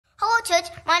Church.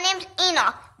 My name's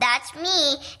Enoch. That's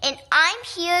me, and I'm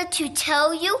here to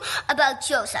tell you about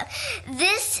Joseph.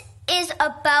 This is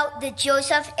about the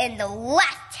Joseph in the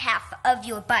left half of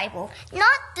your Bible,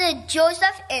 not the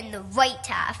Joseph in the right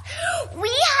half.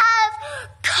 We have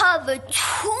covered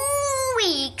 2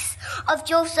 weeks of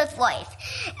Joseph's life,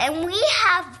 and we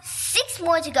have 6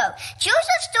 more to go.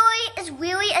 Joseph's story is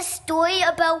really a story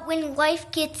about when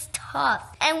life gets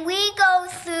tough, and we go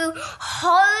through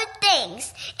hard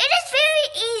things. It is very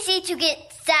easy to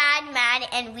get sad, mad,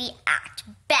 and react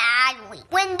badly.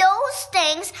 When those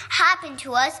things happen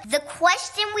to us, the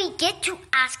question we get to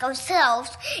ask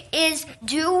ourselves is,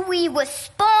 do we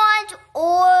respond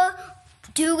or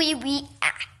do we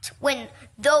react when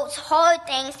those hard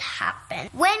things happen?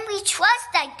 When we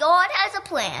trust that God has a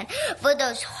plan for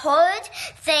those hard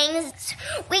things,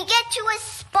 we get to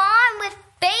respond with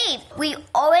faith. We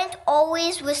aren't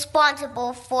always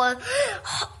responsible for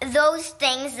those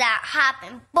things that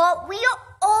happen, but we are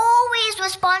always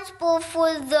responsible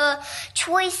for the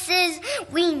choices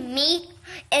we make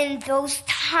in those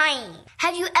times.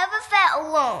 Have you ever felt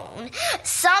alone?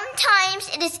 Sometimes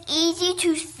it is easy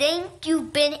to think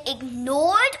you've been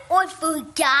ignored or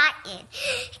forgotten.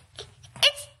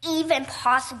 It's even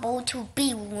possible to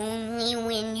be lonely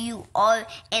when you are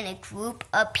in a group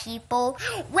of people.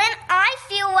 When I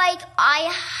feel like I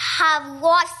have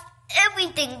lost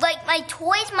everything, like my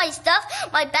toys, my stuff,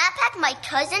 my backpack, my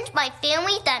cousins, my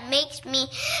family, that makes me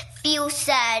feel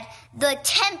sad. The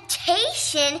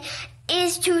temptation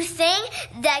is to think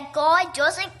that God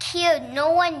doesn't care,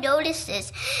 no one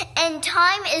notices, and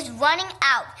time is running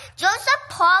out. Joseph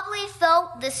probably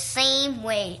felt the same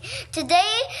way.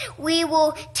 Today, we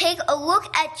will take a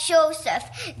look at Joseph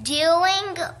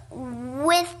dealing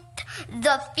with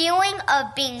the feeling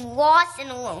of being lost and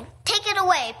alone. Take it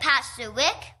away, Pastor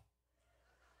Rick.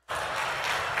 That's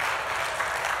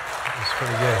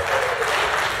pretty good.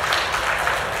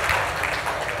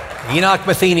 Enoch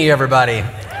Matheny, everybody.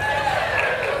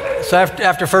 So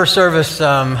after first service,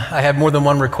 I had more than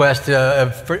one request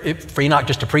for Enoch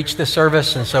just to preach this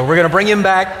service, and so we're going to bring him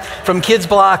back from Kids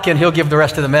Block, and he'll give the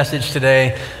rest of the message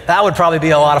today. That would probably be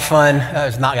a lot of fun.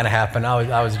 It's not going to happen.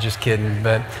 I was just kidding,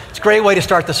 but it's a great way to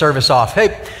start the service off.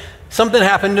 Hey, something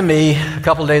happened to me a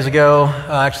couple days ago.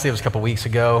 Actually, it was a couple weeks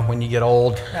ago. When you get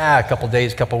old, a couple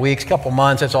days, couple weeks, couple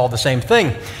months, it's all the same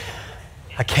thing.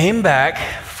 I came back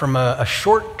from a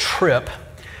short trip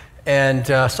and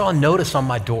saw a notice on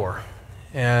my door.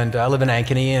 And I live in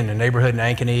Ankeny, in a neighborhood in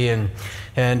Ankeny,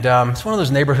 and it's one of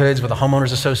those neighborhoods with a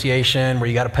homeowners association where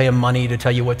you got to pay them money to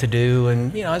tell you what to do.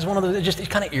 And you know, it's one of those. It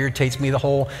kind of irritates me.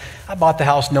 I bought the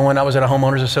house knowing I was at a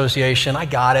homeowners association. I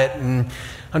got it, and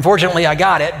unfortunately, I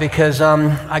got it because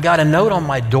I got a note on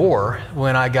my door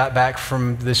when I got back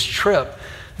from this trip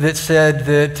that said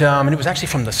that, and it was actually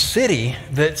from the city,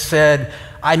 that said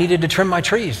I needed to trim my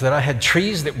trees, that I had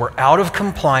trees that were out of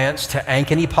compliance to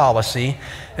Ankeny policy,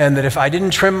 and that if I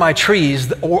didn't trim my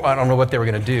trees, or I don't know what they were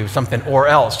going to do, something or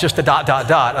else, just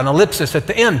a ... an ellipsis at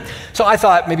the end. So I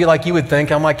thought, maybe like you would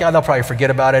think, I'm like, yeah, they'll probably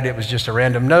forget about it. It was just a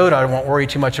random note. I won't worry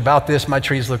too much about this. My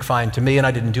trees look fine to me, and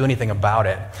I didn't do anything about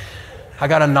it. I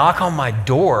got a knock on my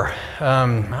door, I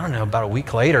don't know, about a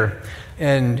week later.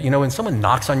 And, you know, when someone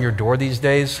knocks on your door these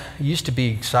days, it used to be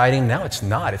exciting. Now it's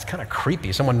not. It's kind of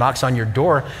creepy. Someone knocks on your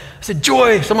door. I said,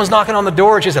 Joy, someone's knocking on the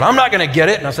door. And she said, I'm not going to get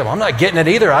it. And I said, well, I'm not getting it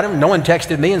either. No one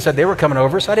texted me and said they were coming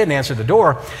over, so I didn't answer the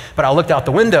door. But I looked out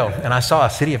the window, and I saw a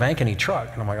City of Ankeny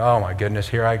truck. And I'm like, oh, my goodness,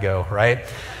 here I go, right?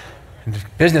 And the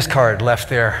business card left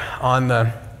there on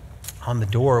the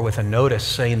door with a notice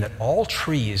saying that all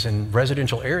trees in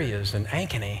residential areas in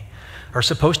Ankeny are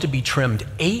supposed to be trimmed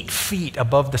 8 feet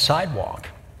above the sidewalk.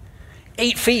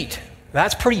 8 feet.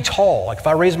 That's pretty tall. Like if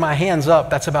I raise my hands up,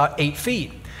 that's about 8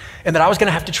 feet. And that I was going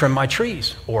to have to trim my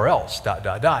trees or else, ...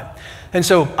 And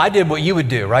so I did what you would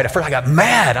do, right? At first I got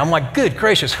mad. I'm like, good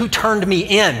gracious, who turned me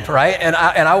in, right? And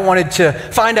I wanted to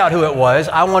find out who it was.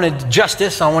 I wanted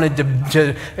justice. I wanted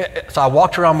so I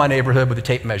walked around my neighborhood with a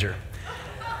tape measure.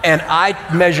 And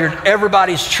I measured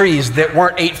everybody's trees that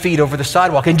weren't 8 feet over the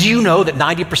sidewalk. And do you know that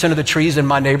 90% of the trees in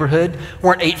my neighborhood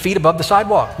weren't 8 feet above the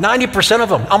sidewalk? 90% of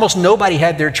them. Almost nobody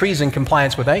had their trees in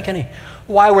compliance with Ankeny.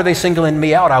 Why were they singling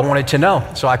me out? I wanted to know.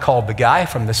 So I called the guy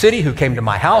from the city who came to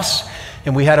my house,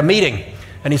 and we had a meeting.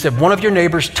 And he said, one of your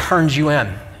neighbors turned you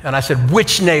in. And I said,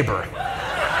 which neighbor?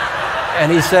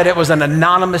 And he said it was an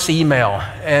anonymous email.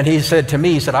 And he said to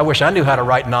me, he said, I wish I knew how to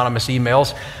write anonymous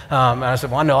emails. And I said,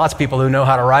 well, I know lots of people who know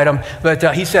how to write them.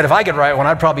 But he said, if I could write one,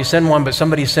 I'd probably send one. But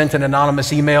somebody sent an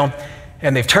anonymous email,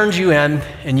 and they've turned you in,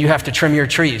 and you have to trim your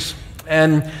trees.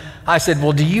 And I said,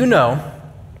 well, do you know,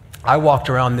 I walked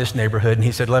around this neighborhood, and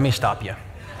he said, let me stop you.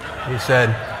 He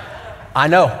said, I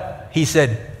know. He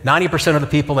said, 90% of the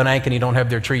people in Ankeny don't have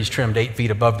their trees trimmed 8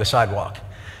 feet above the sidewalk.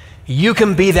 You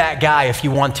can be that guy if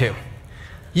you want to.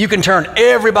 You can turn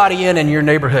everybody in your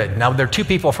neighborhood. Now, there are 2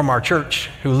 people from our church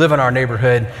who live in our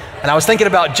neighborhood, and I was thinking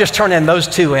about just turning those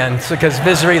 2 in because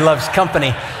misery loves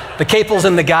company. The Capels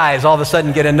and the guys all of a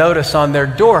sudden get a notice on their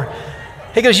door.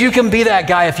 He goes, you can be that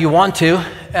guy if you want to.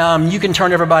 You can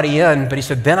turn everybody in. But he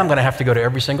said, then I'm going to have to go to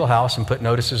every single house and put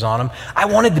notices on them. I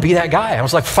wanted to be that guy. I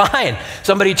was like, fine.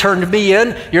 Somebody turned me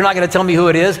in. You're not going to tell me who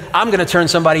it is. I'm going to turn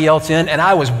somebody else in. And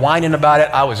I was whining about it.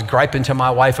 I was griping to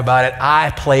my wife about it.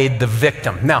 I played the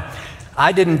victim. Now,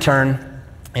 I didn't turn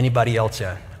anybody else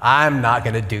in. I'm not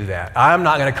going to do that. I'm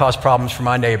not going to cause problems for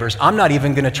my neighbors. I'm not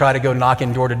even going to try to go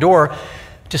knocking door to door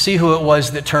to see who it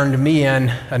was that turned me in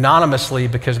anonymously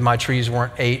because my trees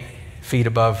weren't 8 feet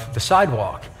above the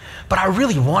sidewalk. But I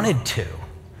really wanted to.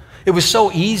 It was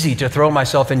so easy to throw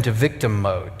myself into victim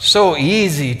mode, so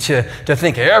easy to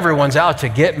think everyone's out to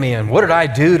get me, and what did I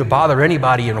do to bother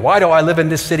anybody, and why do I live in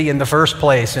this city in the first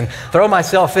place, and throw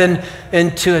myself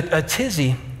into a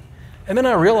tizzy. And then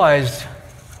I realized,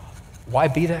 why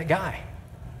be that guy?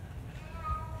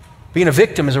 Being a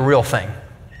victim is a real thing.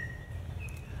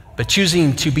 But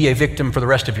choosing to be a victim for the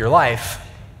rest of your life,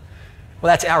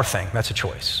 well, that's our thing. That's a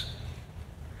choice.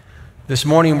 This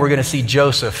morning, we're going to see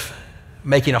Joseph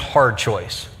making a hard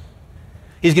choice.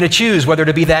 He's going to choose whether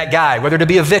to be that guy, whether to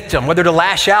be a victim, whether to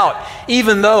lash out,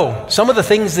 even though some of the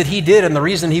things that he did and the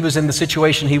reason he was in the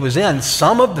situation he was in,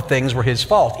 some of the things were his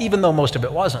fault, even though most of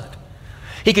it wasn't.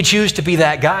 He could choose to be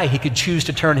that guy. He could choose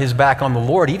to turn his back on the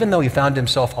Lord, even though he found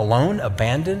himself alone,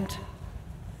 abandoned,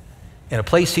 in a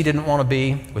place he didn't want to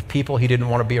be, with people he didn't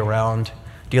want to be around,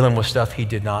 dealing with stuff he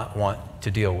did not want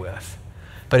to deal with.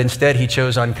 But instead, he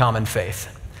chose uncommon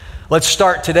faith. Let's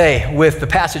start today with the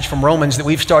passage from Romans that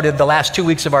we've started the last 2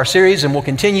 weeks of our series and we'll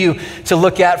continue to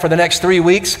look at for the next 3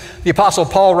 weeks. The Apostle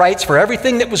Paul writes, for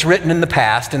everything that was written in the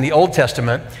past in the Old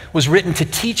Testament was written to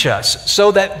teach us,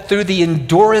 so that through the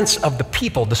endurance of the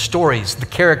people, the stories, the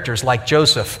characters like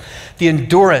Joseph, the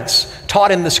endurance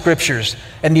taught in the scriptures,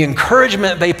 and the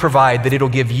encouragement they provide, that it'll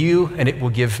give you and it will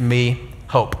give me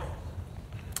hope.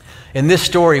 In this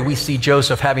story, we see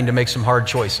Joseph having to make some hard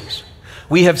choices.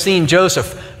 We have seen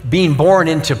Joseph being born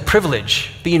into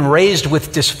privilege, being raised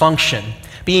with dysfunction,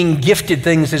 being gifted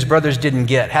things his brothers didn't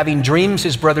get, having dreams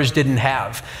his brothers didn't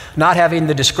have, not having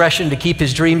the discretion to keep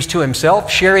his dreams to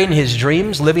himself, sharing his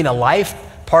dreams, living a life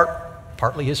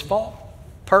partly his fault,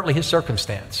 partly his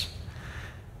circumstance.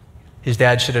 His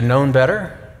dad should have known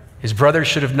better. His brothers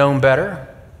should have known better.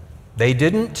 They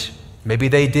didn't. Maybe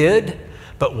they did.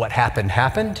 But what happened,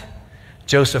 happened.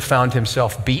 Joseph found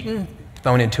himself beaten,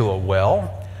 thrown into a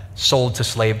well, sold to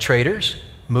slave traders,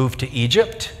 moved to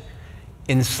Egypt,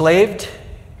 enslaved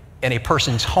in a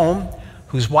person's home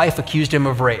whose wife accused him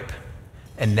of rape.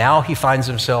 And now he finds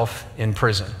himself in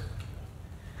prison.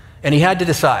 And he had to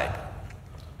decide,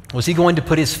 was he going to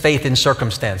put his faith in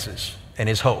circumstances and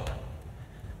his hope?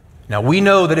 Now, we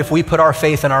know that if we put our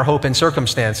faith and our hope in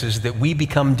circumstances, that we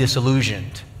become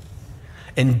disillusioned.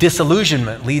 And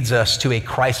disillusionment leads us to a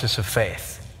crisis of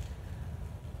faith.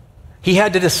 He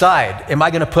had to decide, am I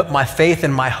going to put my faith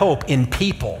and my hope in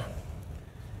people?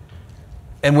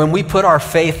 And when we put our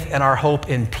faith and our hope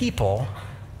in people,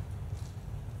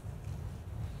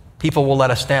 people will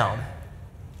let us down.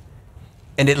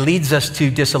 And it leads us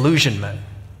to disillusionment,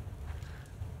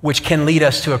 which can lead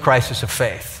us to a crisis of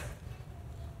faith.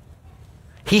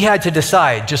 He had to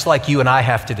decide, just like you and I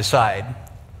have to decide,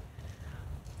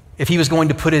 if he was going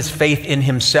to put his faith in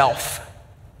himself.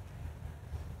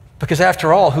 Because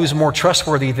after all, who's more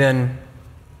trustworthy than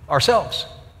ourselves?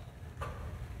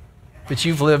 But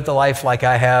you've lived a life like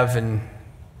I have, and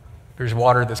there's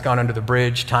water that's gone under the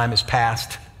bridge, time has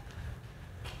passed.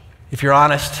 If you're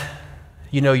honest,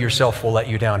 you know yourself will let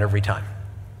you down every time.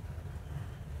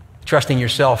 Trusting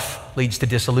yourself leads to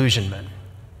disillusionment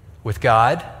with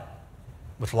God,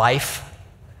 with life,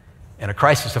 and a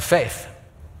crisis of faith.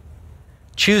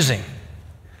 Choosing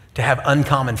to have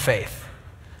uncommon faith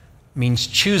means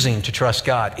choosing to trust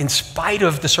God in spite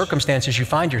of the circumstances you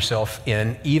find yourself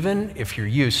in, even if you're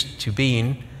used to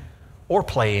being or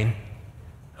playing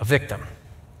a victim.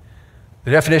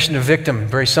 The definition of victim,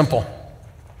 very simple.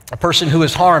 A person who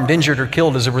is harmed, injured, or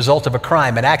killed as a result of a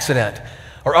crime, an accident,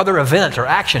 or other event or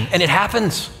action. And it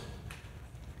happens.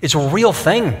 It's a real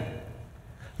thing.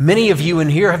 Many of you in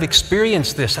here have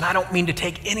experienced this, and I don't mean to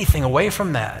take anything away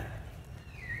from that.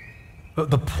 But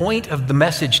the point of the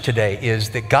message today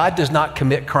is that God does not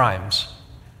commit crimes,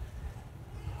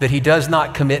 that he does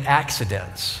not commit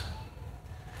accidents,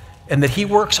 and that he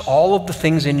works all of the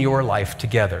things in your life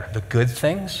together, the good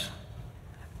things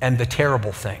and the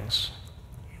terrible things,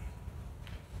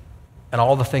 and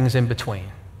all the things in between.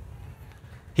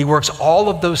 He works all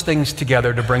of those things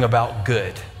together to bring about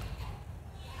good.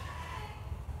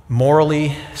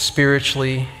 Morally,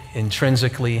 spiritually,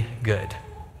 intrinsically good.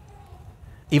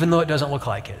 Even though it doesn't look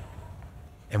like it.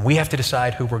 And we have to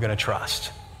decide who we're going to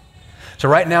trust. So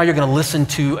right now you're going to listen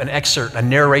to an excerpt, a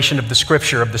narration of the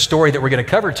scripture, of the story that we're going to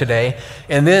cover today.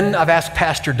 And then I've asked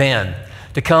Pastor Dan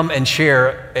to come and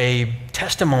share a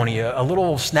testimony, a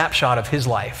little snapshot of his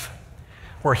life,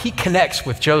 where he connects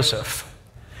with Joseph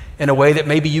in a way that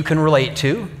maybe you can relate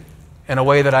to, in a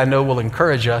way that I know will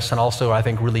encourage us and also I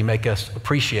think really make us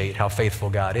appreciate how faithful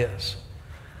God is.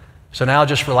 So now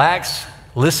just relax,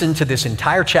 listen to this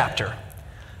entire chapter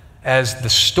as the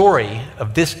story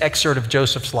of this excerpt of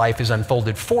Joseph's life is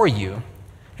unfolded for you.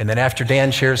 And then after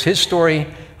Dan shares his story,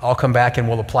 I'll come back and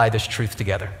we'll apply this truth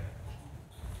together.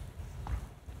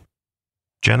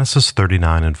 Genesis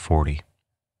 39 and 40.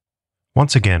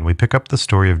 Once again, we pick up the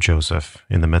story of Joseph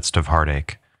in the midst of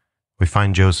heartache. We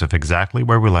find Joseph exactly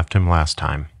where we left him last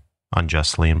time,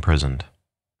 unjustly imprisoned.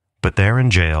 But there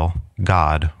in jail,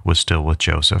 God was still with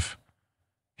Joseph.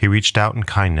 He reached out in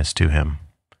kindness to him.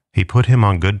 He put him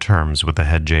on good terms with the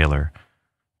head jailer.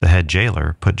 The head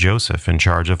jailer put Joseph in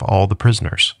charge of all the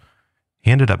prisoners. He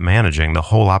ended up managing the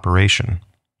whole operation.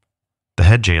 The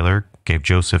head jailer gave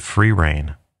Joseph free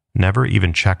rein, never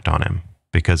even checked on him,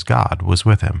 because God was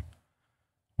with him.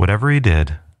 Whatever he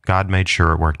did, God made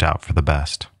sure it worked out for the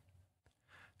best.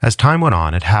 As time went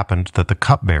on, it happened that the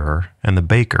cupbearer and the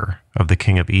baker of the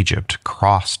king of Egypt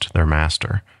crossed their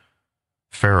master.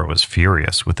 Pharaoh was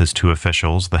furious with his two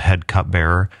officials, the head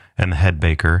cupbearer and the head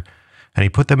baker, and he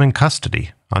put them in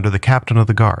custody under the captain of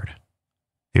the guard.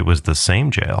 It was the same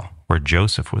jail where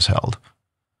Joseph was held.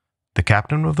 The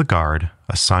captain of the guard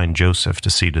assigned Joseph to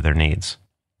see to their needs.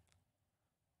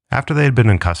 After they had been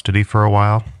in custody for a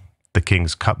while, the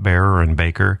king's cupbearer and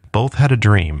baker both had a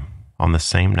dream on the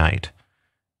same night,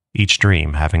 each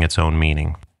dream having its own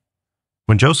meaning.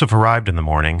 When Joseph arrived in the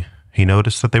morning, he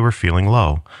noticed that they were feeling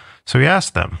low, so he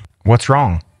asked them, "What's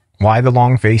wrong? Why the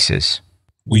long faces?"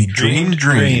 "We dreamed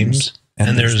dreams,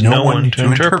 and there's no one to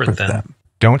interpret them."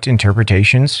 "Don't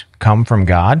interpretations come from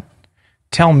God?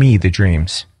 Tell me the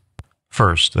dreams."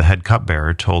 First, the head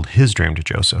cupbearer told his dream to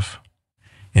Joseph.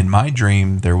 "In my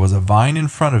dream, there was a vine in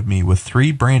front of me with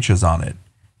 3 branches on it.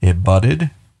 It budded,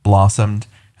 blossomed,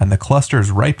 and the clusters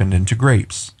ripened into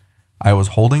grapes. I was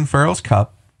holding Pharaoh's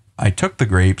cup. I took the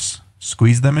grapes,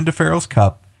 squeezed them into Pharaoh's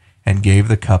cup, and gave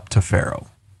the cup to Pharaoh."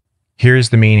 Here is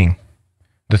the meaning.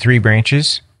 The 3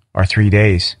 branches are 3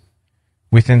 days.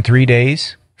 Within 3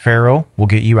 days, Pharaoh will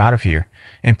get you out of here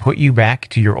and put you back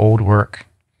to your old work.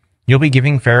 You'll be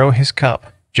giving Pharaoh his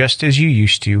cup, just as you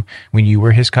used to when you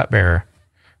were his cupbearer.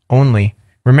 Only,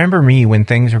 remember me when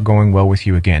things are going well with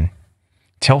you again.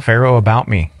 Tell Pharaoh about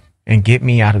me and get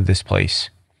me out of this place.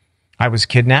 I was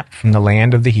kidnapped from the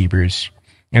land of the Hebrews,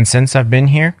 and since I've been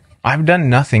here, I've done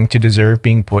nothing to deserve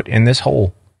being put in this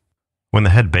hole. When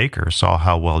the head baker saw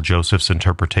how well Joseph's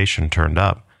interpretation turned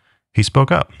up, he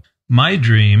spoke up. "My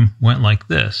dream went like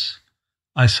this.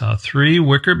 I saw 3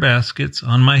 wicker baskets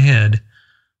on my head.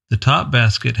 The top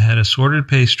basket had assorted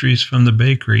pastries from the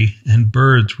bakery, and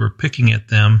birds were picking at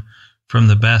them from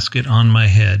the basket on my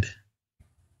head."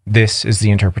 This is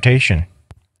the interpretation.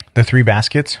 The 3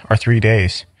 baskets are 3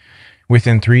 days.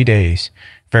 Within 3 days,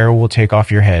 Pharaoh will take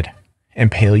off your head,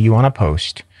 impale you on a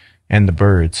post, and the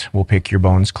birds will pick your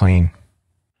bones clean.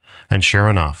 And sure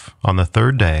enough, on the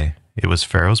 3rd day, it was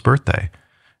Pharaoh's birthday,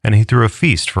 and he threw a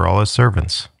feast for all his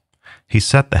servants. He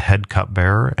set the head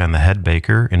cupbearer and the head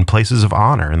baker in places of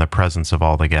honor in the presence of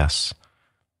all the guests.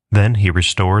 Then he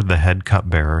restored the head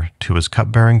cupbearer to his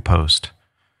cupbearing post.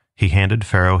 He handed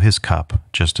Pharaoh his cup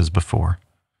just as before.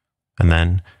 And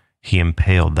then he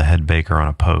impaled the head baker on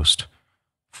a post,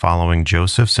 following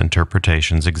Joseph's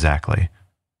interpretations exactly.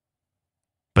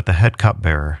 But the head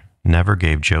cupbearer never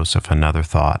gave Joseph another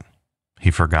thought. He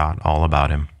forgot all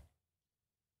about him.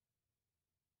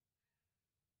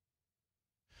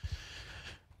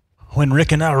 When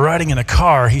Rick and I were riding in a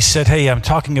car, he said, "Hey, I'm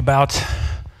talking about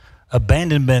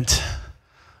abandonment,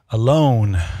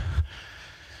 alone,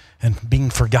 and being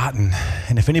forgotten."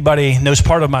 And if anybody knows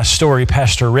part of my story,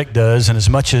 Pastor Rick does, and as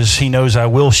much as he knows, I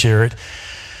will share it.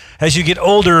 As you get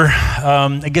older,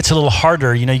 it gets a little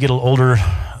harder. You know, you get a little older,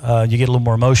 you get a little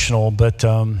more emotional, but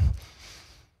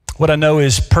what I know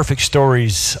is perfect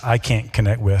stories I can't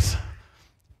connect with.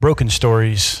 Broken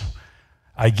stories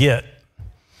I get.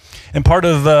 And part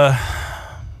of the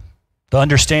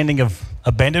understanding of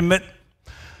abandonment,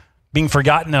 being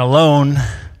forgotten and alone.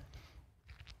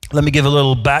 Let me give a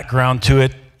little background to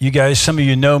it. You guys, some of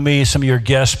you know me, some of you are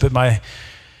guests, but my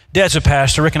dad's a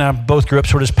pastor. Rick and I both grew up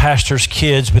sort of as pastors'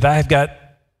 kids, but I've got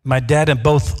my dad and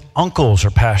both uncles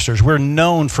are pastors. We're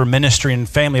known for ministry and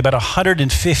family, about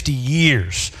 150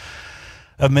 years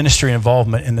of ministry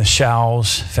involvement in the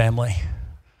Shaw's family.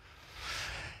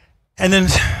 And then,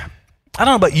 I don't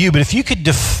know about you, but if you could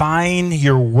define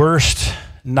your worst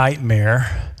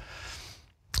nightmare,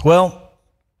 well,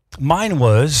 mine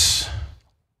was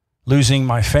losing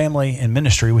my family and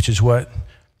ministry, which is what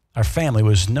our family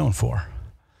was known for.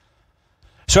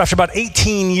 So after about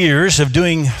 18 years of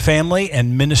doing family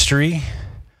and ministry,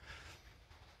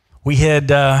 we had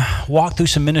walked through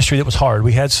some ministry that was hard.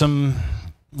 We had some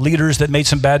leaders that made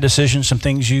some bad decisions, some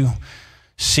things you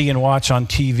see and watch on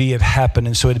TV had happened,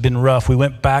 and so it had been rough. We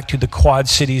went back to the Quad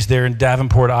Cities there in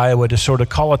Davenport, Iowa, to sort of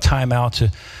call a timeout,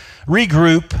 to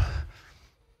regroup,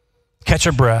 catch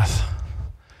our breath,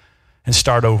 and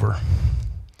start over.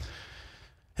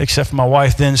 Except for my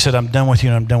wife then said, I'm done with you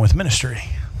and I'm done with ministry.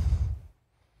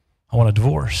 I want a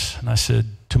divorce. And I said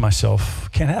to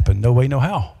myself, can't happen. No way, no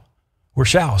how. We're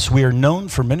Shaw's. We are known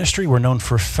for ministry. We're known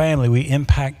for family. We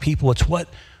impact people. It's what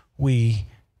we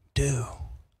do.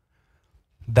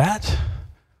 That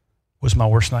was my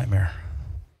worst nightmare.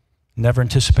 Never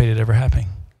anticipated ever happening.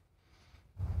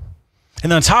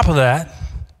 And then on top of that,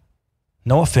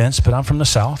 no offense, but I'm from the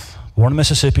South. Born in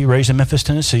Mississippi, raised in Memphis,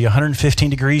 Tennessee. 115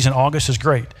 degrees in August is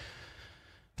great.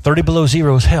 30 below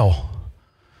zero is hell.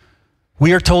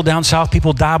 We are told down south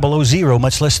people die below zero,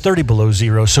 much less 30 below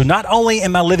zero. So not only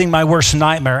am I living my worst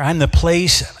nightmare, I'm in the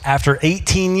place after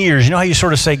 18 years. You know how you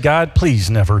sort of say, God,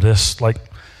 please never this, like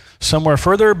somewhere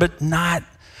further, but not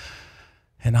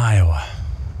in Iowa.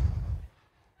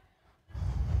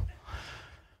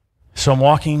 So I'm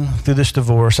walking through this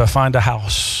divorce. I find a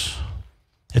house.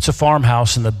 It's a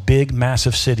farmhouse in the big,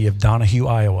 massive city of Donahue,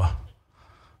 Iowa.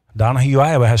 Donahue,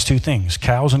 Iowa has two things,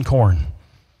 cows and corn,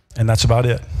 and that's about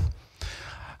it.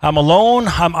 I'm alone,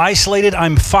 I'm isolated,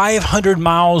 I'm 500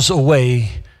 miles away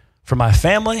from my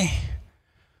family,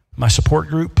 my support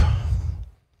group,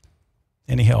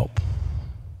 any help.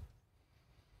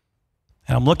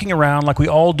 And I'm looking around like we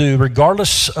all do,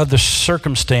 regardless of the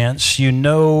circumstance. You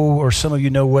know, or some of you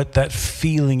know what that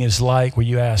feeling is like where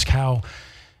you ask, how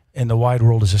in the wide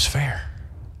world is this fair?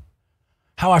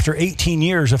 How after 18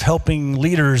 years of helping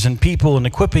leaders and people and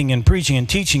equipping and preaching and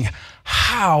teaching,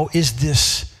 how is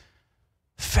this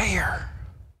fair?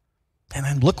 And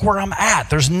then look where I'm at.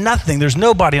 There's nothing, there's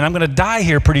nobody, and I'm going to die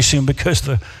here pretty soon because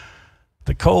the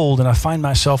cold, and I find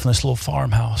myself in this little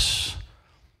farmhouse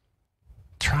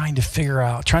trying to figure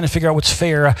out what's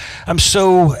fair. I'm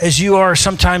so, as you are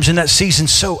sometimes in that season,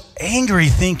 so angry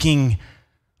thinking,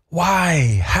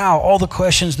 why, how, all the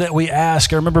questions that we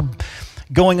ask. I remember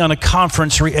going on a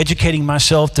conference, re-educating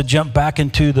myself to jump back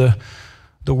into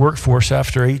the workforce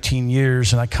after 18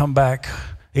 years, and I come back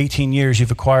 18 years,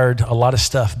 you've acquired a lot of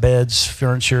stuff, beds,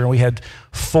 furniture, and we had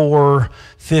 4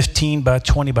 15 by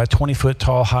 20 by 20 foot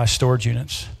tall high storage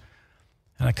units.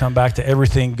 And I come back to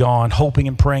everything gone, hoping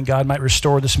and praying God might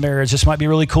restore this marriage. This might be a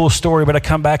really cool story, but I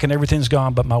come back and everything's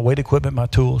gone but my weight equipment, my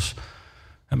tools,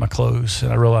 and my clothes.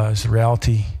 And I realized the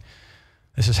reality,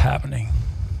 this is happening.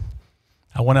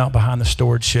 I went out behind the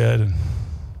storage shed and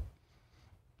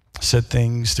said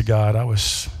things to God. I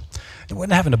wasn't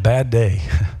having a bad day.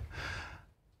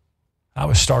 I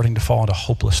was starting to fall into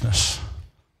hopelessness.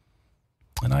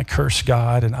 And I cursed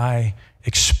God, and I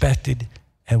expected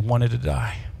and wanted to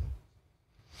die.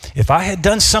 If I had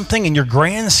done something in your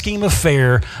grand scheme of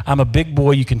fare, I'm a big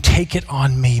boy, you can take it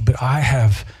on me, but I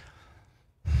have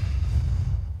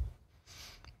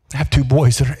 2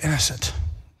 boys that are innocent.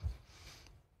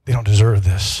 They don't deserve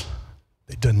this.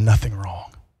 They've done nothing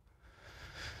wrong.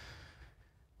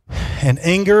 And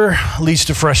anger leads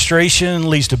to frustration,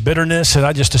 leads to bitterness, and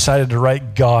I just decided to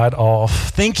write God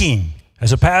off, thinking,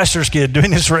 as a pastor's kid,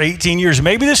 doing this for 18 years,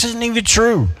 maybe this isn't even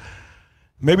true.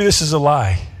 Maybe this is a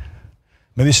lie.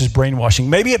 Maybe this is brainwashing.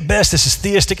 Maybe at best this is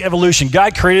theistic evolution.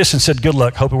 God created us and said, good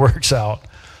luck, hope it works out.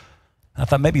 I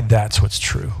thought maybe that's what's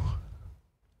true.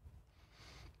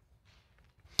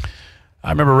 I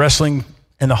remember wrestling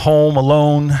in the home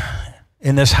alone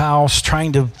in this house,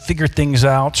 trying to figure things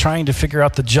out, trying to figure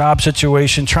out the job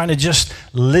situation, trying to just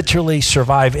literally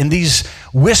survive. And these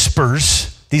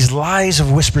whispers, these lies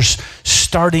of whispers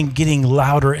starting getting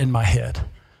louder in my head.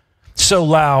 So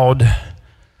loud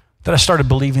that I started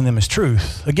believing them as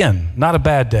truth. Again, not a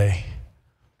bad day.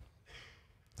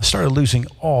 I started losing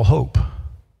all hope,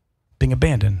 being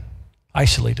abandoned,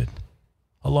 isolated,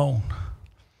 alone.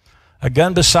 A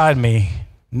gun beside me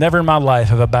Never in my life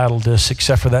have I battled this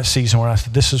except for that season where I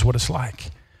said, this is what it's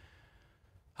like.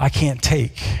 I can't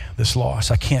take this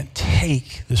loss. I can't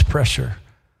take this pressure.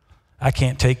 I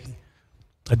can't take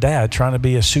a dad trying to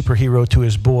be a superhero to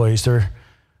his boys.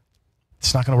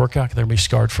 It's not going to work out. They're going to be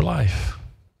scarred for life.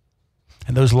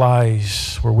 And those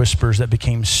lies were whispers that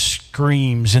became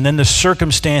screams. And then the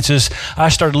circumstances, I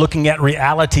started looking at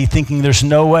reality thinking there's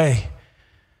no way.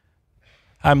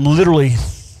 I'm literally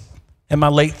in my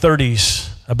late 30s,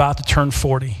 about to turn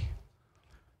 40.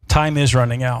 Time is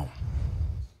running out.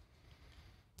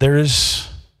 There is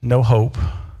no hope.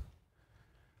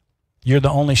 You're the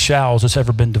only Shals that's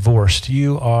ever been divorced.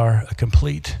 You are a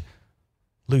complete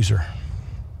loser.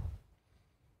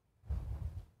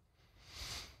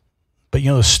 But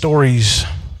the stories,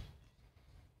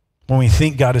 when we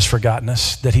think God has forgotten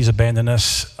us, that he's abandoned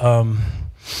us,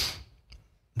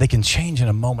 they can change in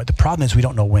a moment. The problem is we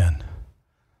don't know when,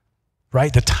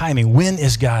 right? The timing. When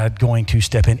is God going to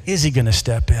step in? Is he going to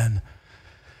step in?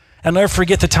 I'll never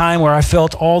forget the time where I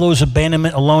felt all those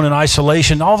abandonment, alone, and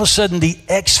isolation. All of a sudden, the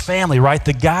ex-family, right,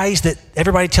 the guys that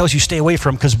everybody tells you stay away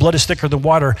from because blood is thicker than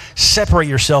water, separate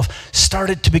yourself,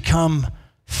 started to become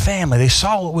family. They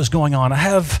saw what was going on. I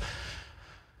have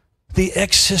the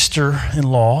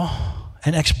ex-sister-in-law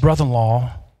and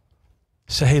ex-brother-in-law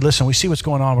say, hey, listen, we see what's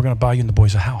going on. We're going to buy you and the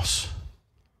boys a house.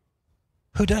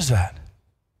 Who does that?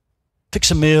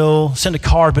 Fix a meal, send a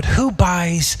card, but who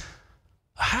buys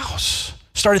a house?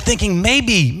 Started thinking,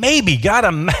 maybe, God,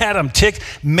 I'm mad, I'm ticked.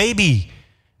 Maybe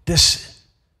this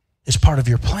is part of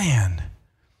your plan.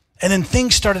 And then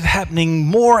things started happening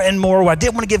more and more. I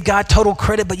didn't want to give God total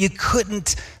credit, but you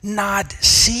couldn't not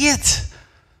see it.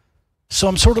 So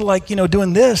I'm sort of like,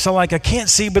 doing this. I can't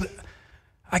see, but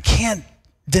I can't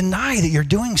deny that you're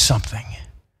doing something.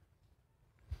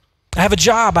 I have a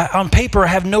job. On paper, I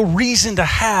have no reason to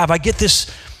have. I get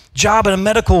this job at a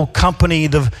medical company.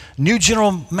 The new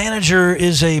general manager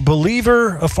is a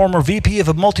believer, a former VP of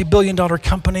a multi-billion-dollar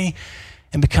company,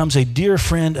 and becomes a dear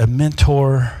friend, a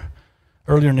mentor.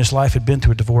 Earlier in his life, had been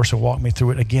through a divorce and walked me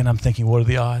through it. Again, I'm thinking, what are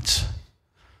the odds?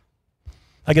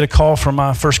 I get a call from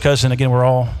my first cousin. Again, we're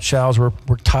all Shals,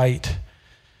 we're tight.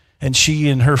 And she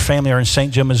and her family are in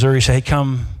St. Joe, Missouri. Say, hey,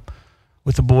 come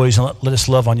with the boys and let us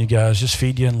love on you guys. Just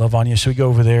feed you and love on you. So we go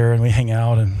over there and we hang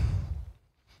out. And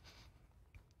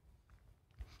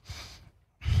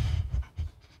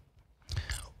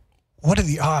what are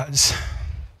the odds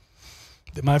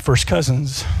that my first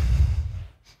cousin's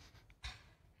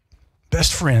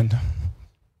best friend,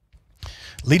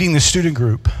 leading the student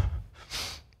group,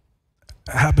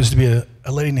 happens to be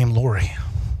a lady named Lori,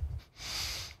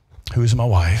 who is my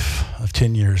wife of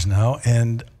 10 years now,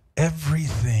 and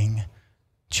everything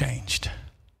changed.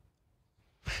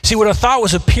 See, what I thought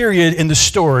was a period in the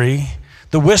story,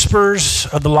 the whispers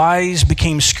of the lies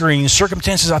became screams.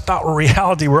 Circumstances I thought were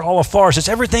reality were all a farce. It's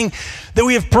everything that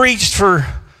we have preached for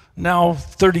now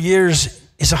 30 years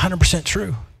is 100%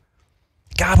 true.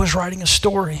 God was writing a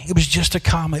story. It was just a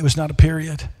comma. It was not a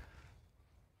period.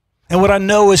 And what I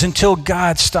know is until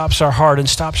God stops our heart and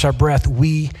stops our breath,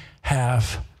 we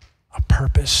have a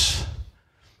purpose.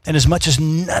 And as much as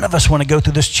none of us want to go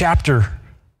through this chapter,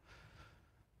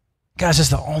 guys, it's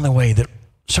the only way that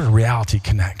sort of reality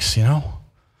connects,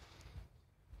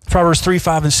 Proverbs 3,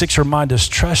 5, and 6 remind us,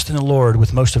 trust in the Lord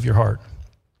with most of your heart.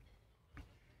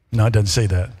 No, it doesn't say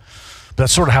that. But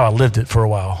that's sort of how I lived it for a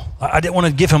while. I didn't want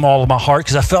to give him all of my heart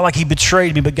because I felt like he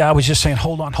betrayed me, but God was just saying,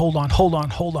 hold on.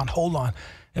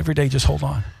 Every day, just hold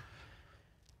on.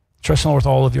 Trust in the Lord with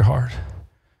all of your heart.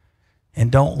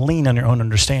 And don't lean on your own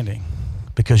understanding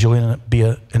because you'll end up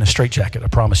in a straitjacket. I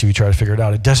promise you try to figure it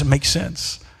out. It doesn't make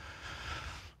sense.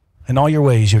 In all your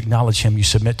ways, you acknowledge him, you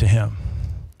submit to him,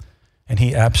 and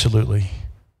he absolutely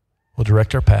will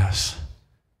direct our paths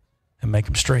and make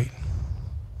them straight.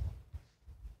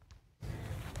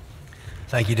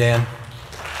 Thank you, Dan.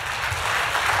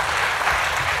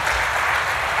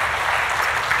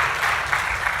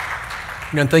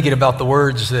 Thinking about the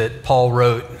words that Paul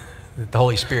wrote, that the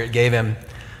Holy Spirit gave him,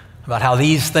 about how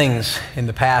these things in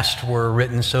the past were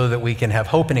written so that we can have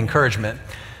hope and encouragement.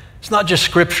 It's not just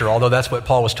scripture, although that's what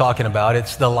Paul was talking about.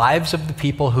 It's the lives of the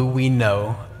people who we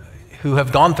know, who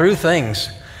have gone through things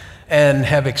and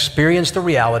have experienced the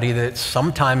reality that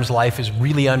sometimes life is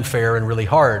really unfair and really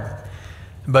hard,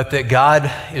 but that God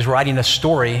is writing a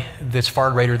story that's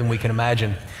far greater than we can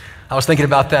imagine. I was thinking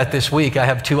about that this week. I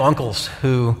have two uncles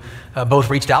who both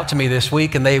reached out to me this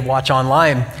week, and they watch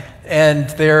online. And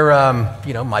they're,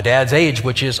 my dad's age,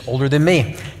 which is older than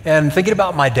me. And thinking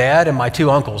about my dad and my two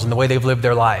uncles and the way they've lived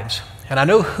their lives. And I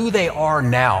know who they are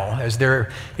now as they're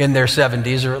in their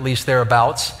 70s, or at least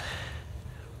thereabouts.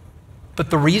 But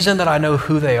the reason that I know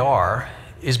who they are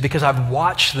is because I've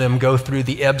watched them go through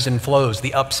the ebbs and flows,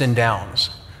 the ups and downs,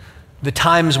 the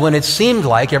times when it seemed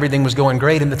like everything was going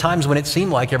great and the times when it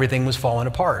seemed like everything was falling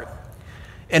apart.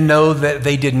 And know that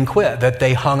they didn't quit, that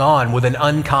they hung on with an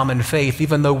uncommon faith,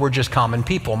 even though we're just common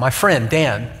people. My friend,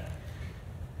 Dan,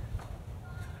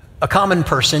 a common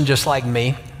person just like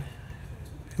me,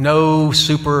 no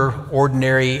super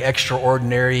ordinary,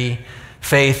 extraordinary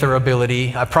faith or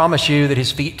ability. I promise you that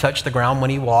his feet touch the ground when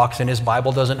he walks and his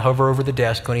Bible doesn't hover over the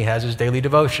desk when he has his daily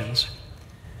devotions.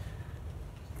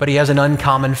 But he has an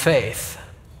uncommon faith.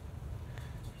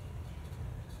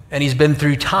 And he's been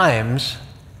through times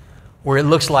where it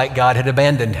looks like God had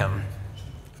abandoned him,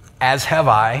 as have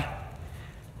I,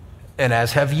 and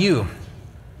as have you.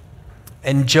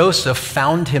 And Joseph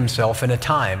found himself in a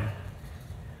time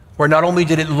where not only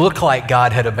did it look like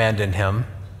God had abandoned him,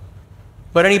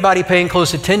 but anybody paying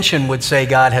close attention would say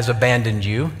God has abandoned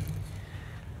you,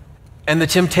 and the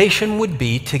temptation would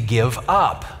be to give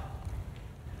up.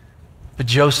 But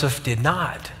Joseph did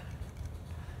not.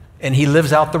 And he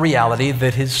lives out the reality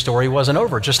that his story wasn't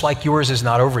over, just like yours is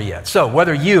not over yet. So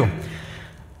whether you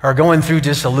are going through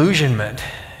disillusionment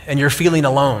and you're feeling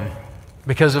alone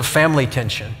because of family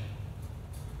tension,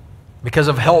 because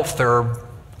of health or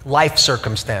life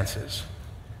circumstances,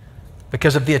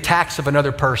 because of the attacks of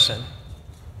another person,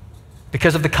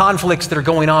 because of the conflicts that are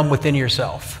going on within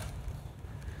yourself,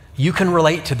 you can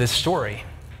relate to this story.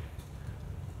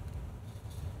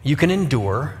 You can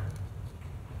endure,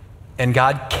 and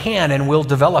God can and will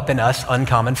develop in us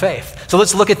uncommon faith. So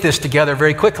let's look at this together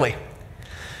very quickly.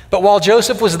 But while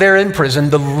Joseph was there in prison,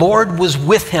 the Lord was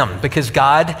with him because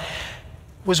God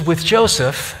was with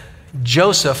Joseph.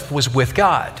 Joseph was with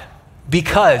God.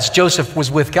 Because Joseph was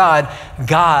with God,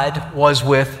 God was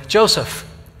with Joseph.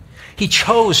 He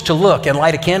chose to look and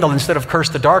light a candle instead of curse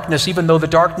the darkness, even though the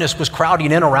darkness was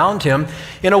crowding in around him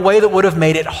in a way that would have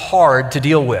made it hard to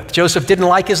deal with. Joseph didn't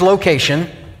like his location.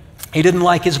 He didn't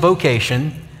like his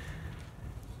vocation.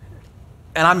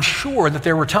 And I'm sure that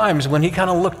there were times when he kind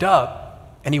of looked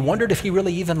up and he wondered if he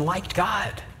really even liked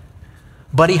God.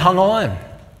 But he hung on.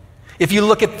 If you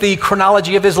look at the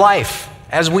chronology of his life,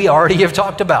 as we already have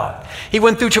talked about, he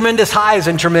went through tremendous highs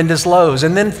and tremendous lows,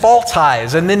 and then false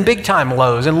highs, and then big time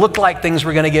lows, and looked like things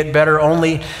were going to get better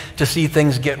only to see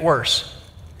things get worse.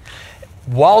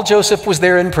 While Joseph was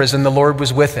there in prison, the Lord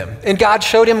was with him. And God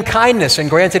showed him kindness and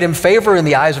granted him favor in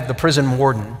the eyes of the prison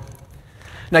warden.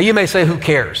 Now you may say, who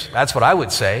cares? That's what I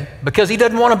would say, because he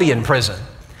doesn't want to be in prison.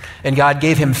 And God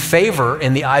gave him favor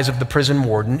in the eyes of the prison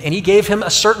warden, and he gave him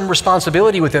a certain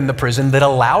responsibility within the prison that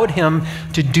allowed him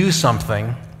to do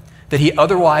something that he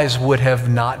otherwise would have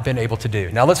not been able to do.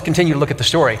 Now let's continue to look at the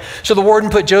story. So the warden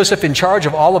put Joseph in charge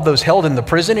of all of those held in the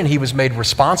prison, and he was made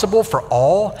responsible for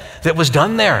all that was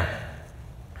done there.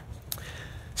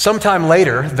 Sometime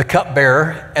later, the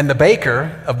cupbearer and the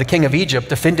baker of the king of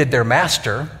Egypt offended their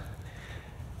master.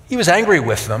 He was angry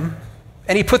with them,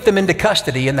 and he put them into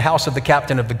custody in the house of the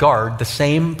captain of the guard, the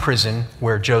same prison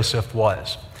where Joseph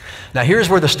was. Now here's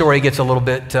where the story gets a little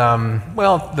bit,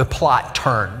 the plot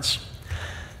turns.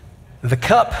 The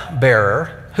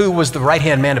cupbearer, who was the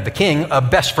right-hand man of the king, a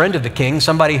best friend of the king,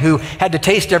 somebody who had to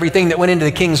taste everything that went into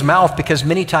the king's mouth because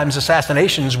many times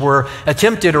assassinations were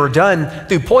attempted or done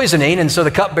through poisoning, and so the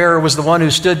cupbearer was the one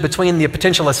who stood between the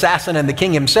potential assassin and the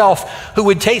king himself, who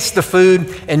would taste the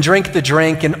food and drink the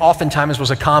drink, and oftentimes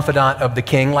was a confidant of the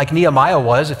king, like Nehemiah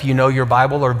was, if you know your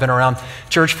Bible or have been around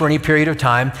church for any period of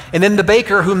time. And then the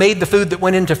baker who made the food that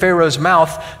went into Pharaoh's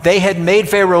mouth, they had made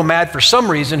Pharaoh mad for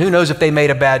some reason. Who knows if they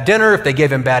made a bad dinner, if they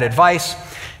gave him bad advice,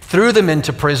 threw them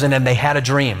into prison, and they had a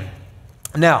dream.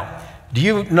 Now, do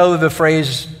you know the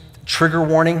phrase trigger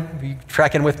warning? Are you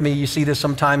tracking with me? You see this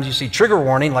sometimes. You see trigger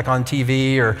warning like on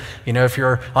TV or, if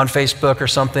you're on Facebook or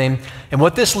something. And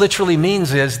what this literally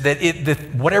means is that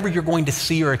whatever you're going to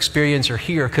see or experience or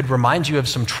hear could remind you of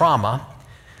some trauma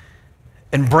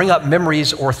and bring up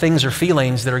memories or things or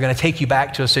feelings that are going to take you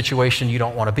back to a situation you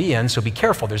don't want to be in. So be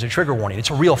careful. There's a trigger warning. It's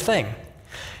a real thing.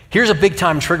 Here's a big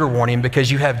time trigger warning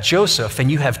because you have Joseph and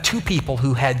you have two people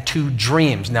who had two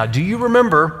dreams. Now, do you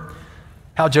remember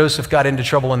how Joseph got into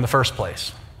trouble in the first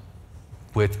place?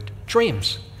 With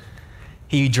dreams.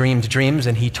 He dreamed dreams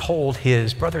and he told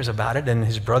his brothers about it, and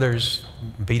his brothers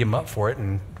beat him up for it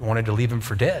and wanted to leave him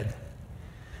for dead.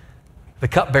 The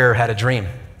cupbearer had a dream.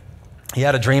 He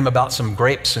had a dream about some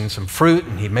grapes and some fruit,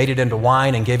 and he made it into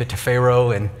wine and gave it to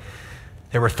Pharaoh, and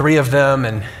there were 3 of them,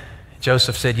 and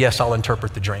Joseph said, yes, I'll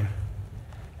interpret the dream.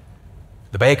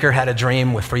 The baker had a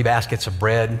dream with 3 baskets of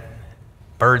bread,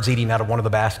 birds eating out of one of the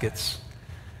baskets.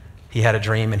 He had a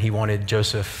dream and he wanted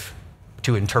Joseph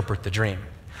to interpret the dream.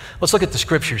 Let's look at the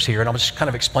scriptures here, and I'll just kind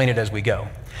of explain it as we go.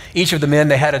 Each of the men,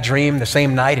 they had a dream the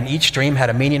same night, and each dream had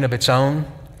a meaning of its own.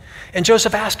 And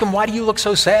Joseph asked him, why do you look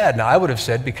so sad? Now, I would have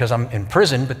said, because I'm in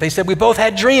prison, but they said, we both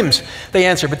had dreams. They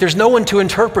answered, but there's no one to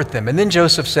interpret them. And then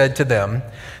Joseph said to them,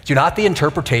 do not the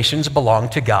interpretations belong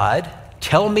to God?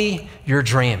 Tell me your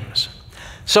dreams.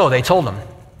 So they told him.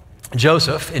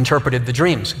 Joseph interpreted the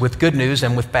dreams with good news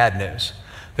and with bad news.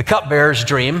 The cupbearer's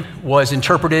dream was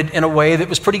interpreted in a way that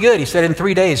was pretty good. He said, in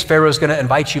 3 days, Pharaoh's going to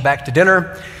invite you back to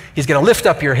dinner. He's going to lift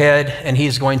up your head, and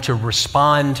he's going to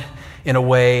respond in a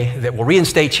way that will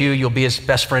reinstate you. You'll be his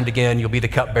best friend again. You'll be the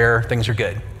cupbearer. Things are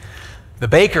good. The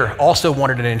baker also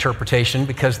wanted an interpretation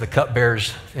because the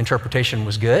cupbearer's interpretation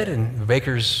was good, and the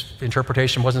baker's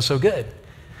interpretation wasn't so good.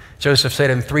 Joseph said,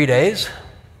 in 3 days,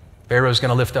 Pharaoh's going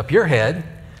to lift up your head.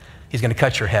 He's going to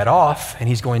cut your head off, and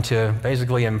he's going to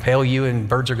basically impale you, and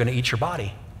birds are going to eat your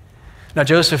body. Now,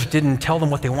 Joseph didn't tell them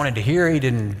what they wanted to hear. He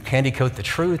didn't candy-coat the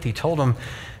truth. He told them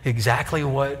exactly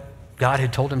what God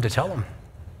had told him to tell them.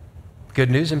 Good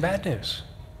news and bad news.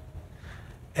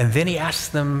 And then he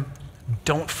asked them,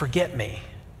 don't forget me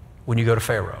when you go to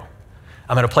Pharaoh.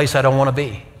 I'm in a place I don't want to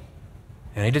be.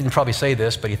 And he didn't probably say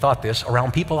this, but he thought this,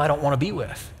 around people I don't want to be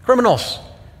with. Criminals.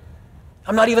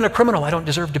 I'm not even a criminal. I don't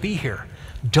deserve to be here.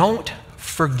 Don't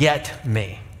forget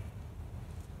me.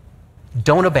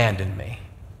 Don't abandon me.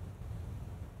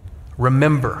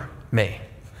 Remember me.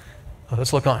 Well,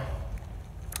 let's look on.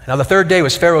 Now, the third day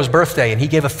was Pharaoh's birthday, and he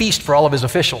gave a feast for all of his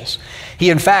officials. He,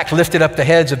 in fact, lifted up the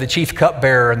heads of the chief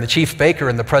cupbearer and the chief baker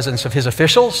in the presence of his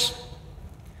officials.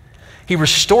 He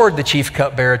restored the chief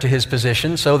cupbearer to his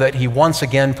position so that he once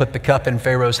again put the cup in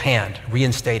Pharaoh's hand,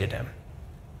 reinstated him.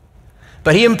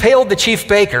 But he impaled the chief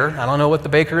baker. I don't know what the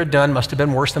baker had done, must have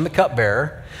been worse than the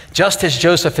cupbearer, just as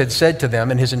Joseph had said to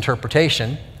them in his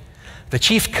interpretation. The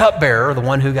chief cupbearer, the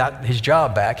one who got his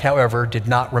job back, however, did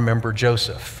not remember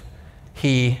Joseph.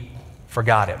 He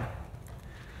forgot him.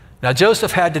 Now,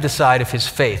 Joseph had to decide if his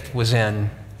faith was in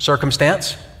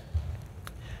circumstance,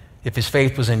 if his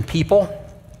faith was in people,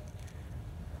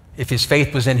 if his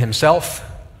faith was in himself,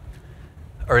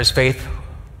 or his faith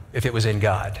if it was in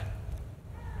God.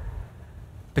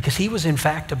 Because he was in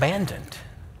fact abandoned.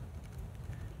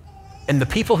 And the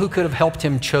people who could have helped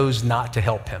him chose not to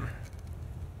help him.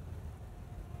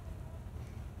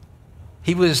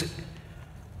 He was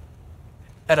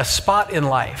at a spot in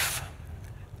life,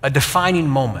 a defining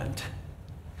moment.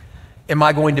 Am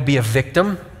I going to be a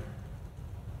victim?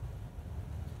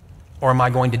 Or am I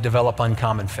going to develop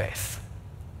uncommon faith?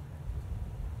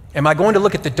 Am I going to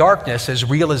look at the darkness as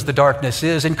real as the darkness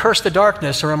is and curse the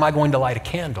darkness, or am I going to light a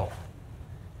candle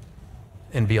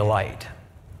and be a light?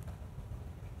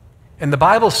 And the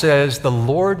Bible says the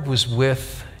Lord was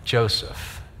with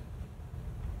Joseph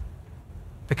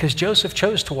because Joseph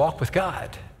chose to walk with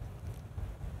God.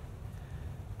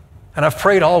 And I've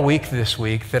prayed all week this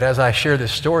week that as I share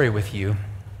this story with you,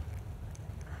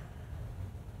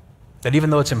 that even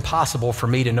though it's impossible for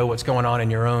me to know what's going on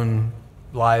in your own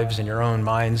lives, in your own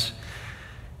minds,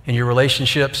 in your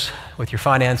relationships, with your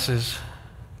finances,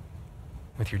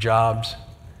 with your jobs,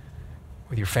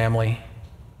 with your family,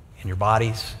 in your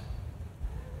bodies,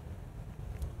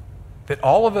 that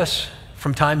all of us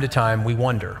from time to time, we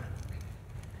wonder,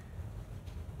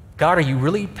 God, are you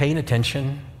really paying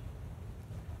attention?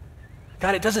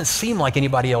 God, it doesn't seem like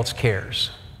anybody else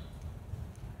cares.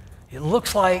 It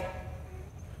looks like,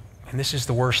 and this is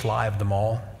the worst lie of them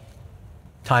all,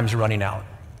 time's running out.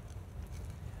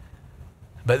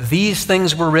 But these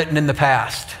things were written in the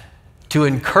past to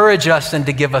encourage us and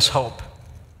to give us hope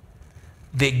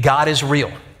that God is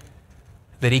real,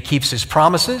 that he keeps his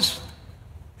promises,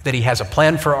 that he has a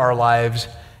plan for our lives,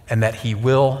 and that he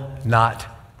will not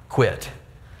quit.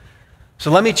 So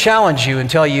let me challenge you and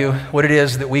tell you what it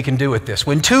is that we can do with this.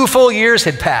 When 2 full years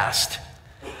had passed,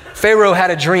 Pharaoh had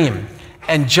a dream,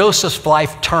 and Joseph's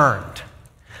life turned.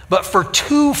 But for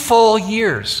 2 full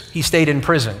years, he stayed in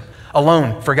prison,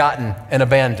 alone, forgotten, and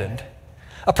abandoned.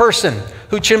 A person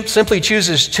who simply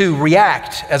chooses to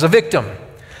react as a victim.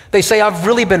 They say, I've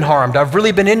really been harmed. I've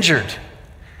really been injured.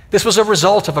 This was a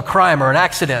result of a crime or an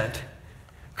accident.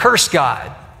 Curse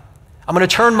God. I'm going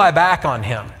to turn my back on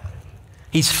him.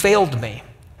 He's failed me.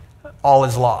 All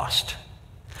is lost.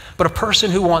 But a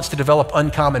person who wants to develop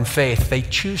uncommon faith, they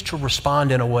choose to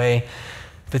respond in a way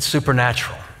that's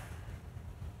supernatural.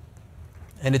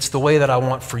 And it's the way that I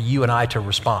want for you and I to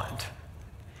respond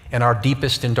in our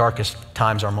deepest and darkest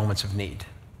times, our moments of need.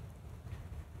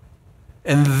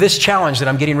 And this challenge that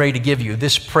I'm getting ready to give you,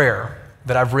 this prayer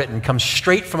that I've written, comes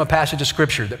straight from a passage of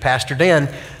Scripture that Pastor Dan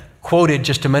quoted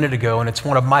just a minute ago, and it's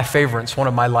one of my favorites, one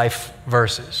of my life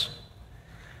verses.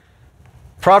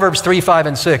 Proverbs 3, 5,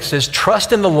 and 6 says,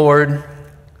 trust in the Lord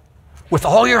with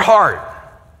all your heart.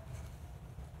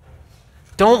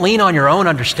 Don't lean on your own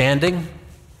understanding.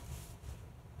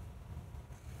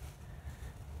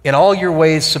 In all your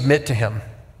ways, submit to him,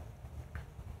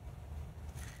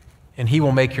 and he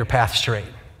will make your path straight.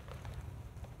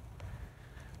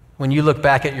 When you look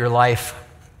back at your life,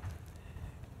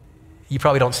 you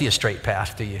probably don't see a straight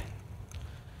path, do you?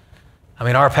 I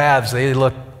mean, our paths, they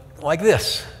look like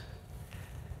this.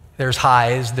 There's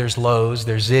highs, there's lows,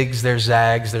 there's zigs, there's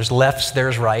zags, there's lefts,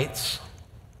 there's rights.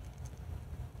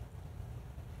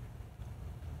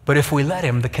 But if we let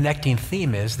him, the connecting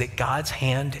theme is that God's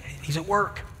hand, he's at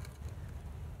work.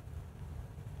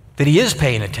 That he is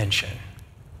paying attention.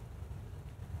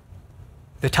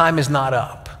 The time is not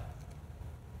up.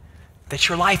 That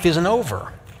your life isn't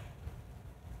over.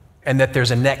 And that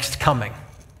there's a next coming.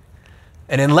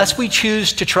 And unless we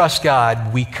choose to trust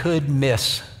God, we could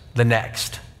miss the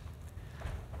next.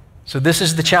 So this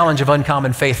is the challenge of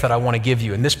uncommon faith that I want to give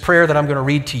you. And this prayer that I'm going to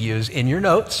read to you is in your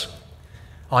notes,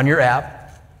 on your app.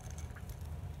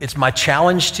 It's my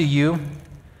challenge to you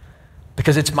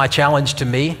because it's my challenge to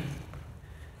me.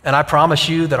 And I promise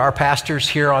you that our pastors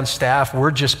here on staff,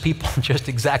 we're just people just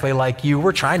exactly like you.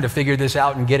 We're trying to figure this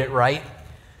out and get it right.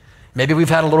 Maybe we've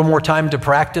had a little more time to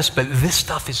practice, but this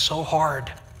stuff is so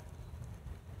hard.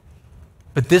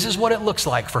 But this is what it looks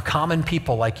like for common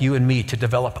people like you and me to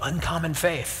develop uncommon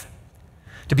faith,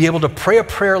 to be able to pray a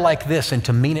prayer like this and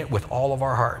to mean it with all of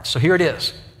our hearts. So here it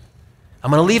is.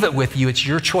 I'm going to leave it with you. It's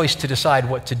your choice to decide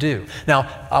what to do.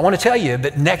 Now, I want to tell you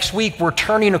that next week we're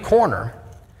turning a corner,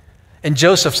 and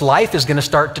Joseph's life is going to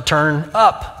start to turn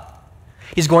up.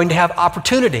 He's going to have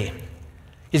opportunity.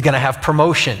 He's going to have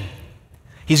promotion.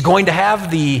 He's going to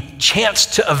have the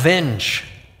chance to avenge.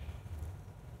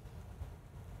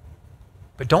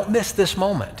 But don't miss this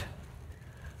moment,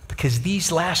 because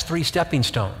these last three stepping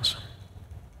stones,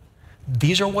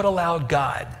 these are what allowed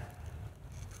God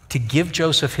to give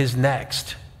Joseph his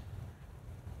next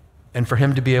and for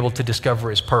him to be able to discover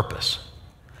his purpose.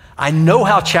 I know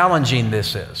how challenging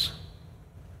this is.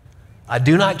 I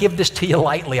do not give this to you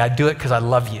lightly. I do it because I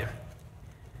love you.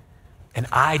 And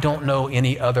I don't know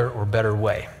any other or better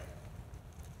way.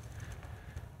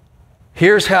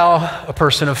 Here's how a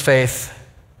person of faith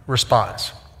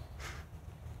responds.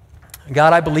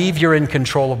 God, I believe you're in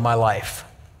control of my life.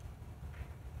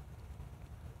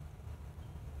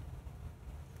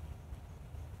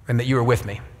 And that you are with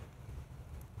me.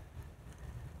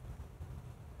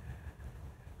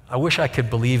 I wish I could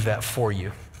believe that for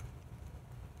you.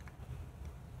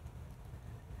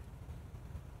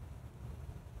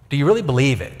 Do you really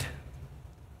believe it?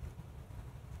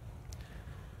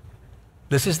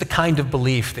 This is the kind of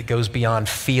belief that goes beyond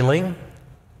feeling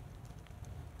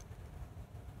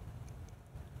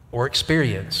or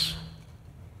experience.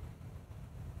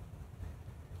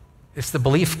 It's the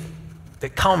belief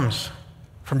that comes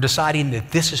from deciding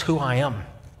that this is who I am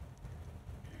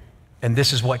and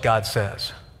this is what God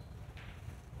says.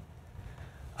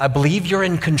 I believe you're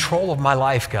in control of my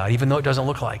life, God, even though it doesn't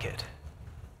look like it.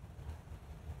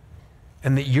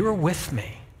 And that you're with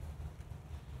me.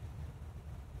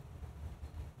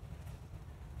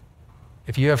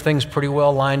 If you have things pretty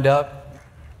well lined up,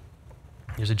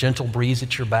 there's a gentle breeze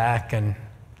at your back and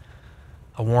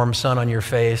a warm sun on your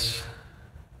face,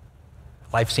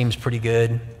 life seems pretty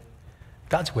good,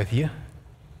 God's with you.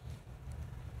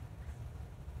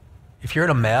 If you're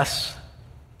in a mess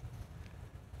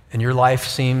and your life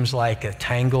seems like a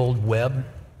tangled web,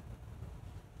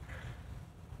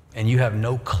 and you have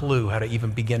no clue how to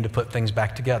even begin to put things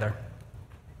back together,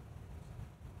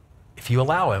 if you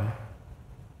allow him,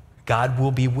 God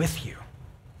will be with you.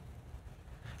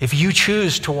 If you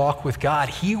choose to walk with God,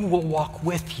 he will walk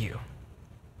with you.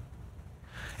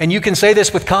 And you can say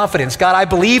this with confidence: God, I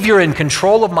believe you're in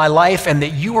control of my life and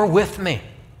that you are with me.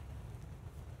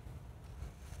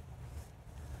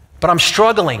 But I'm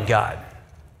struggling, God.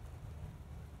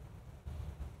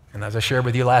 And as I shared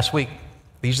with you last week,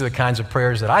 these are the kinds of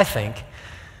prayers that I think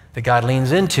that God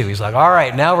leans into. He's like, all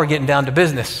right, now we're getting down to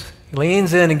business. He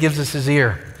leans in and gives us his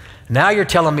ear. Now you're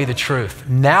telling me the truth.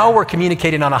 Now we're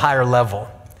communicating on a higher level.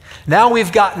 Now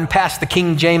we've gotten past the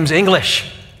King James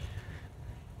English.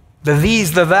 The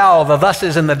these, the thou, the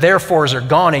thuses, and the therefores are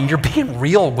gone, and you're being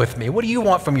real with me. What do you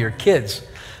want from your kids?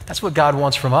 That's what God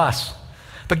wants from us.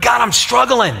 But God, I'm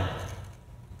struggling.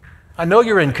 I know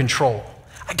you're in control.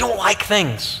 I don't like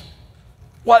things.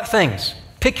 What things?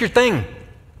 Pick your thing.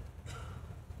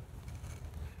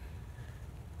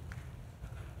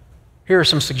 Here are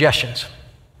some suggestions.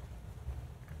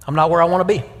 I'm not where I want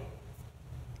to be.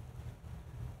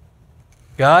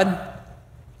 God,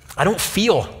 I don't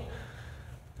feel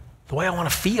the way I want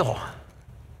to feel.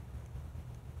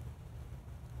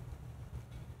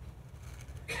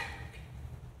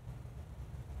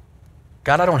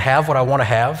 God, I don't have what I want to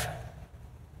have.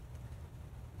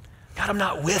 God, I'm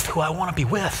not with who I want to be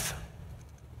with.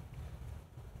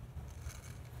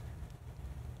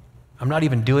 I'm not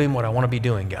even doing what I want to be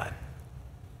doing, God.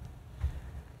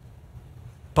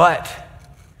 But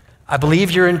I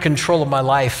believe you're in control of my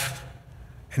life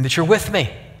and that you're with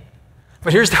me.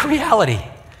 But here's the reality.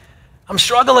 I'm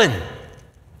struggling.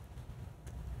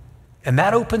 And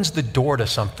that opens the door to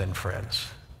something, friends.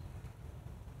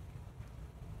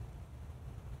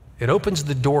 It opens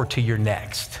the door to your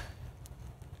next.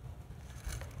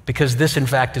 Because this, in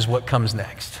fact, is what comes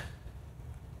next.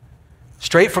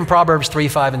 Straight from Proverbs 3,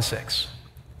 5, and 6.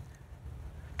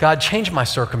 God, change my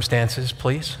circumstances,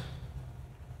 please.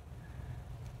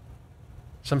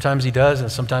 Sometimes he does,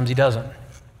 and sometimes he doesn't.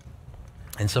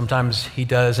 And sometimes he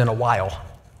does in a while.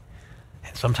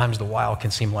 And sometimes the while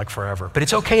can seem like forever. But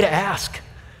it's okay to ask.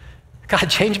 God,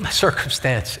 change my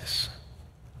circumstances.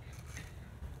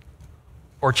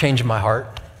 Or change my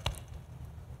heart.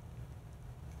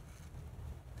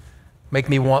 Make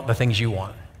me want the things you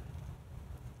want.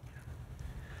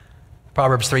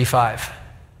 Proverbs 3, 5.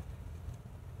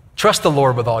 Trust the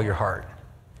Lord with all your heart,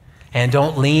 and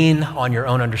don't lean on your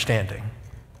own understanding.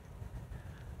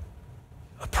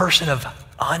 A person of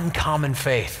uncommon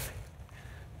faith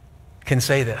can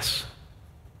say this.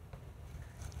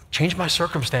 Change my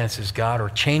circumstances, God, or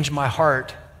change my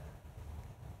heart.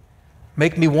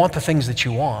 Make me want the things that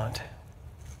you want.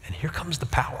 And here comes the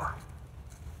power.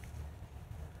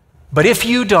 But if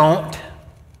you don't,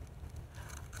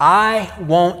 I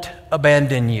won't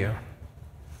abandon you.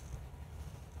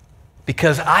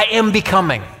 Because I am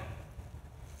becoming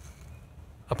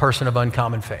a person of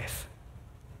uncommon faith.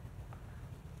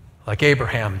 Like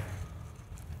Abraham,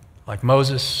 like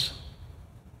Moses,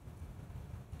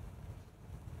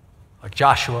 like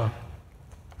Joshua,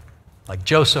 like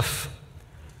Joseph,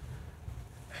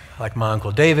 like my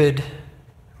Uncle David,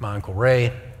 my Uncle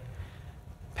Ray,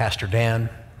 Pastor Dan.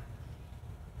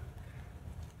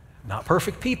 Not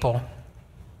perfect people,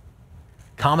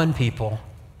 common people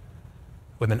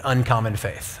with an uncommon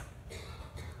faith.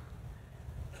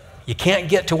 You can't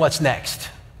get to what's next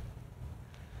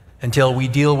until we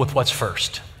deal with what's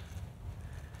first.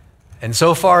 And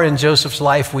so far in Joseph's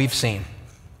life, we've seen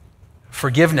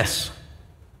forgiveness,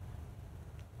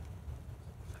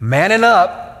 manning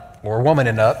up or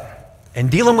womaning up, and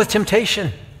dealing with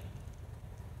temptation.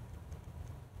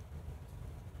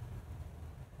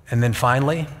 And then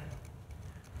finally,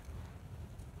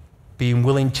 being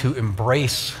willing to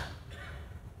embrace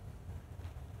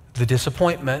the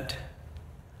disappointment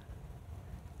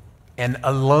and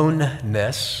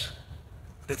aloneness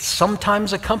that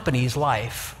sometimes accompanies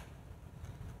life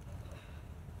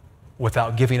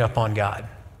without giving up on God.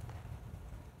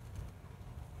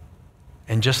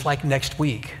 And just like next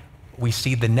week, we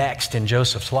see the next in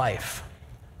Joseph's life,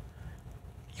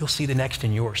 you'll see the next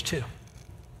in yours too.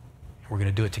 We're going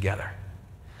to do it together.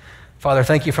 Father,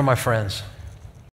 thank you for my friends.